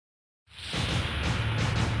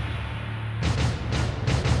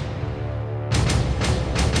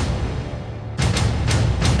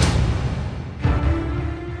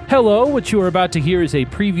Hello, what you are about to hear is a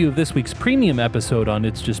preview of this week's premium episode on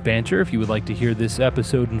It's Just Banter. If you would like to hear this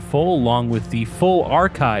episode in full, along with the full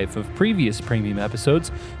archive of previous premium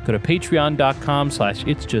episodes, go to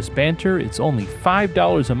patreon.com/itsjustbanter. It's only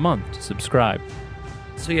 $5 a month to subscribe.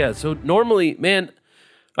 So normally, man,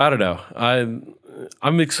 I don't know.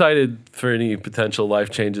 I'm excited for any potential life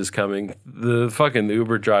changes coming. The fucking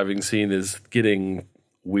Uber driving scene is getting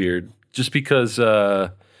weird just because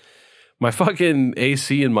my fucking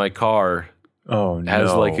AC in my car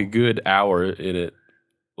has like a good hour in it.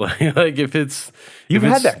 Like if it's... You've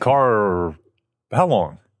had that car how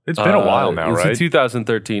long? It's been a while now, right? It's a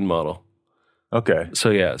 2013 model. Okay.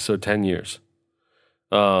 So 10 years.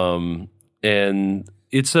 And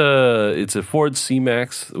it's a Ford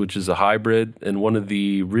C-Max, which is a hybrid, and one of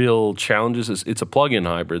the real challenges is it's a plug-in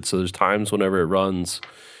hybrid, so there's times whenever it runs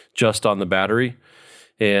just on the battery.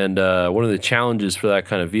 And one of the challenges for that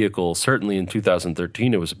kind of vehicle, certainly in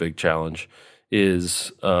 2013, it was a big challenge,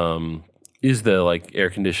 is the like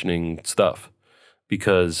air conditioning stuff,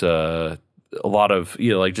 because a lot of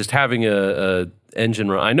like just having a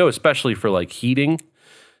engine run. I know, especially for like heating,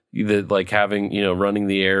 that like having running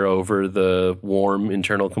the air over the warm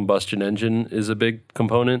internal combustion engine is a big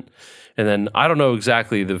component. And then I don't know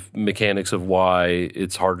exactly the mechanics of why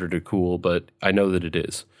it's harder to cool, but I know that it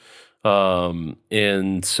is.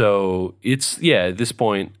 And so it's, at this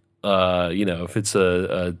point, if it's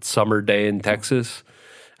a summer day in Texas,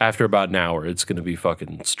 after about an hour, it's going to be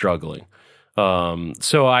fucking struggling.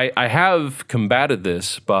 So I have combated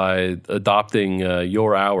this by adopting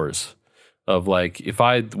your hours of like, if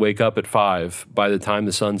I wake up at 5, by the time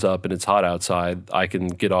the sun's up and it's hot outside, I can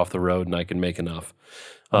get off the road and I can make enough.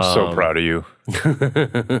 I'm so proud of you.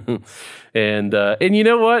 And you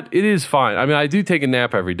know what? It is fine. I mean, I do take a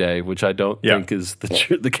nap every day, which I don't think is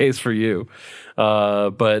the case for you.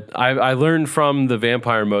 But I learned from the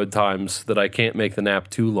vampire mode times that I can't make the nap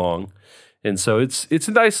too long. And so it's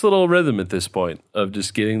a nice little rhythm at this point of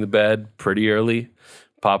just getting to bed pretty early,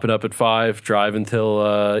 popping up at 5, drive until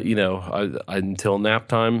until nap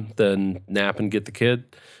time, then nap and get the kid.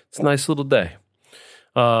 It's a nice little day.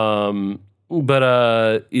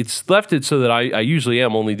 But it's left it so that I usually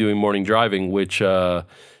am only doing morning driving, which I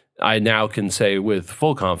now can say with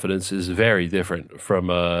full confidence is very different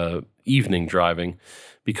from evening driving,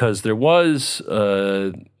 because there was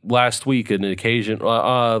last week an occasion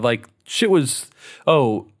like shit was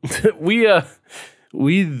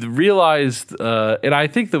we realized and I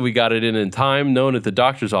think that we got it in time. No one at the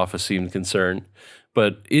doctor's office seemed concerned,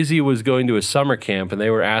 but Izzy was going to a summer camp and they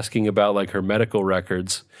were asking about like her medical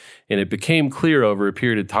records. And it became clear over a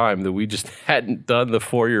period of time that we just hadn't done the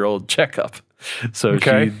 4-year-old checkup. So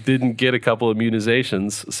she didn't get a couple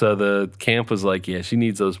immunizations. So the camp was like, yeah, she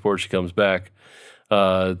needs those before she comes back.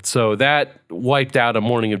 So that wiped out a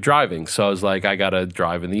morning of driving. So I was like, I got to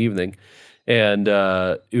drive in the evening. And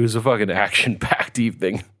it was a fucking action-packed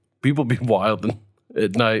evening. People be wilding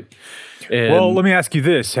at night. And well, let me ask you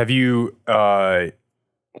this. Have you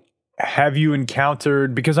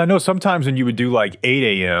encountered, because I know sometimes when you would do like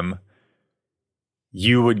 8 a.m.,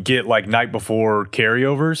 you would get like night before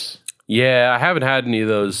carryovers? Yeah, I haven't had any of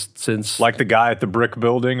those since. Like the guy at the brick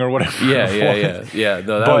building or whatever? Yeah.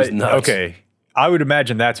 No, that was nuts. Okay, I would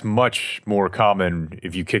imagine that's much more common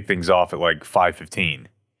if you kick things off at like 5:15.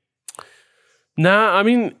 Nah, I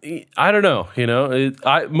mean, I don't know.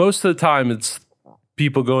 Most of the time it's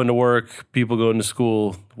people going to work, people going to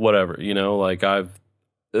school, whatever. Like I've,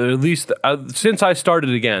 at least since I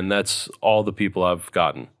started again, that's all the people I've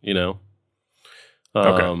gotten,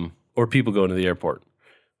 or people going to the airport,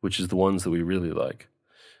 which is the ones that we really like.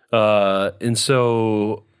 And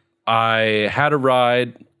so I had a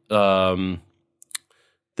ride that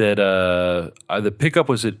the pickup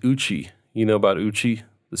was at Uchi. You know about Uchi,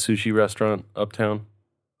 the sushi restaurant uptown?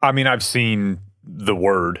 I mean, I've seen the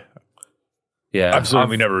word. Yeah. I've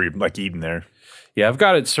certainly never eaten there. Yeah, I've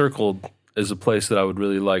got it circled as a place that I would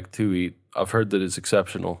really like to eat. I've heard that it's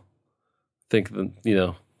exceptional. Think that,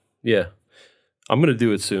 yeah. I'm going to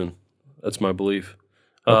do it soon. That's my belief.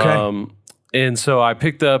 Okay. And so I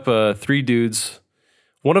picked up 3 dudes.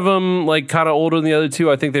 One of them, like, kind of older than the other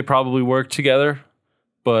 2. I think they probably worked together,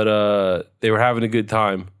 but they were having a good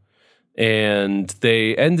time. And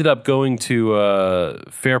they ended up going to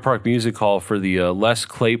Fair Park Music Hall for the Les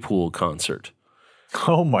Claypool concert.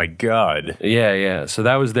 Oh, my God. Yeah. So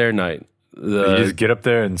that was their night. You just get up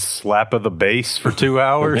there and slap of the bass for 2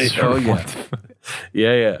 hours? Oh,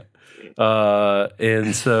 yeah.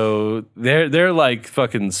 And so they're like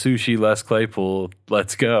fucking sushi Les Claypool,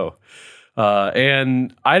 let's go.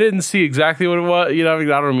 And I didn't see exactly what it was. You know, I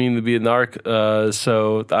mean, I don't mean to be a narc,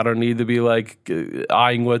 so I don't need to be like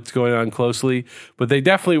eyeing what's going on closely. But they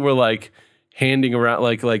definitely were like handing around,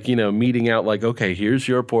 like you know, meeting out, like, okay, here's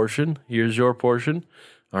your portion, here's your portion.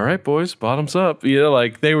 All right, boys, bottoms up. You know,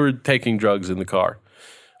 like they were taking drugs in the car.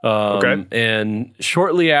 Okay. And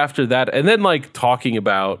shortly after that, and then like talking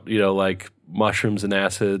about, you know, like mushrooms and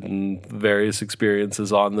acid and various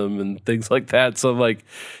experiences on them and things like that. So I'm like,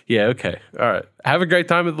 yeah, okay, all right. Have a great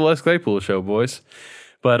time at the Les Claypool show, boys.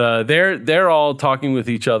 But they're all talking with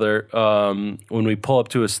each other when we pull up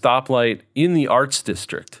to a stoplight in the Arts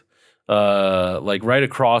District, like right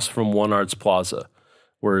across from One Arts Plaza.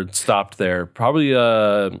 We're stopped there. Probably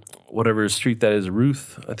whatever street that is,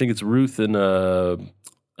 Ruth. I think it's Ruth and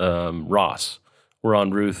Ross. We're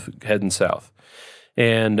on Ruth heading south.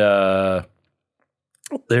 And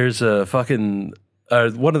there's a fucking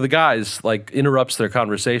one of the guys like interrupts their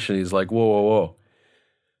conversation. He's like, whoa, whoa, whoa.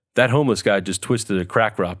 That homeless guy just twisted a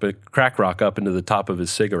crack rock up into the top of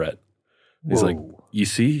his cigarette. He's like, you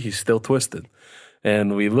see, he's still twisted.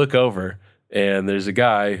 And we look over, and there's a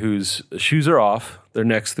guy whose shoes are off. They're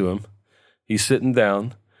next to him. He's sitting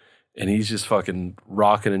down, and he's just fucking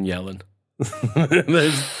rocking and yelling.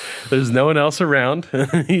 There's no one else around.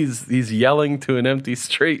 he's yelling to an empty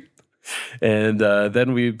street. And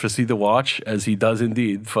then we proceed to watch as he does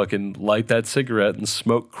indeed fucking light that cigarette and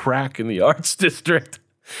smoke crack in the Arts District.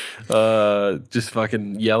 Just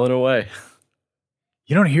fucking yelling away.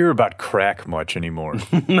 You don't hear about crack much anymore.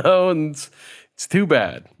 No, and it's too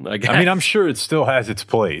bad. I mean, I'm sure it still has its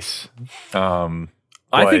place.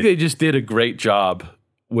 I think they just did a great job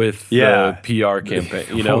with the PR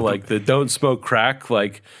campaign. You know, like the don't smoke crack.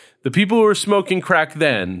 Like the people who were smoking crack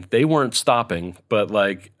then, they weren't stopping. But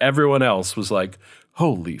like everyone else was like,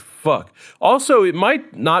 holy fuck. Also, it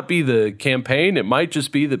might not be the campaign. It might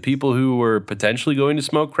just be the people who were potentially going to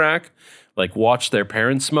smoke crack, like watch their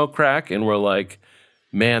parents smoke crack and were like,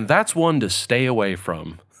 man, that's one to stay away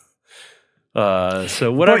from.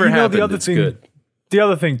 So whatever happened, it's good. The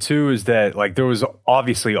other thing, too, is that like there was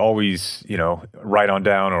obviously always, you know, right on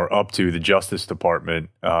down or up to the Justice Department,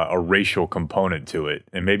 a racial component to it.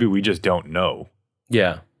 And maybe we just don't know.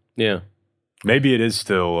 Yeah. Yeah. Maybe it is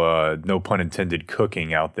still, no pun intended,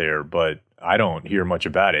 cooking out there, but I don't hear much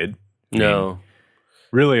about it. No. I mean,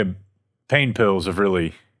 really, pain pills have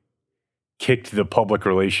really kicked the public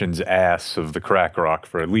relations ass of the crack rock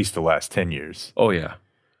for at least the last 10 years. Oh, yeah.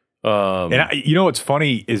 You know what's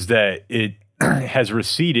funny is that it has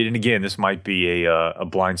receded, and again, this might be a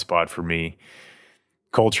blind spot for me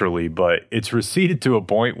culturally, but it's receded to a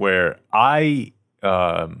point where I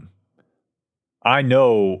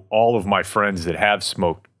know all of my friends that have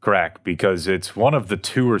smoked crack because it's one of the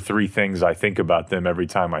 2 or 3 things I think about them every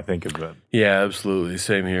time I think of them. Yeah, absolutely.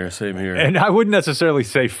 Same here. Same here. And I wouldn't necessarily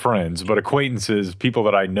say friends, but acquaintances, people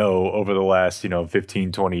that I know over the last,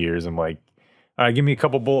 15, 20 years. I'm like, all right, give me a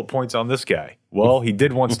couple bullet points on this guy. Well, he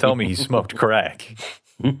did once tell me he smoked crack.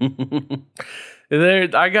 I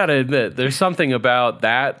gotta admit, there's something about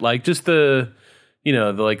that, like just I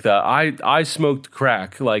smoked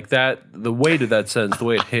crack, like that, the weight of that sentence, the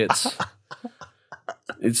way it hits.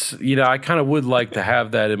 It's, I kind of would like to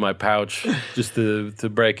have that in my pouch just to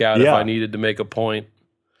break out if I needed to make a point.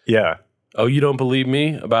 Yeah. Oh, you don't believe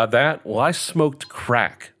me about that? Well, I smoked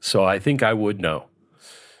crack, so I think I would know.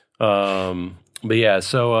 But yeah,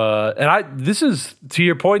 so this is to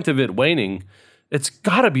your point of it waning. It's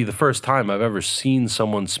got to be the first time I've ever seen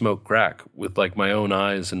someone smoke crack with like my own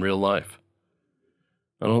eyes in real life.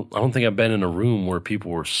 I don't think I've been in a room where people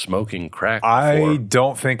were smoking crack before. I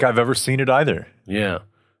don't think I've ever seen it either. Yeah.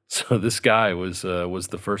 So this guy was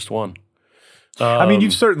the first one. I mean,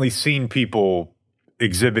 you've certainly seen people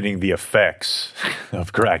exhibiting the effects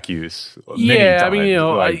of crack use. Yeah, times, I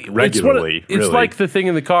mean, regularly. It's like the thing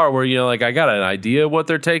in the car where like I got an idea what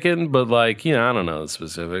they're taking, but like I don't know the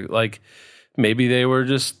specific. Like maybe they were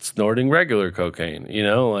just snorting regular cocaine.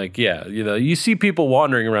 Like you see people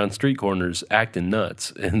wandering around street corners acting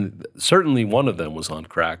nuts, and certainly one of them was on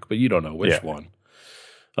crack, but you don't know which one.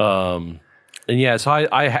 And yeah, so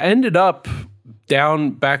I ended up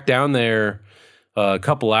back down there a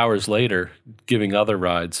couple hours later giving other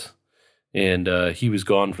rides, and he was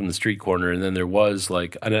gone from the street corner. And then there was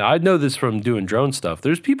and I know this from doing drone stuff,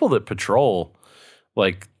 there's people that patrol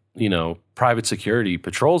private security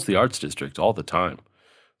patrols the Arts District all the time.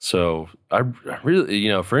 So I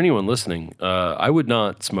really, for anyone listening, I would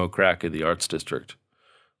not smoke crack at the Arts District.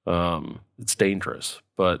 It's dangerous,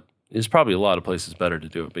 but there's probably a lot of places better to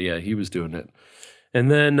do it. But yeah, he was doing it. And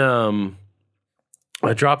then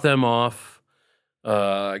I dropped them off.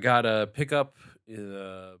 I got a pickup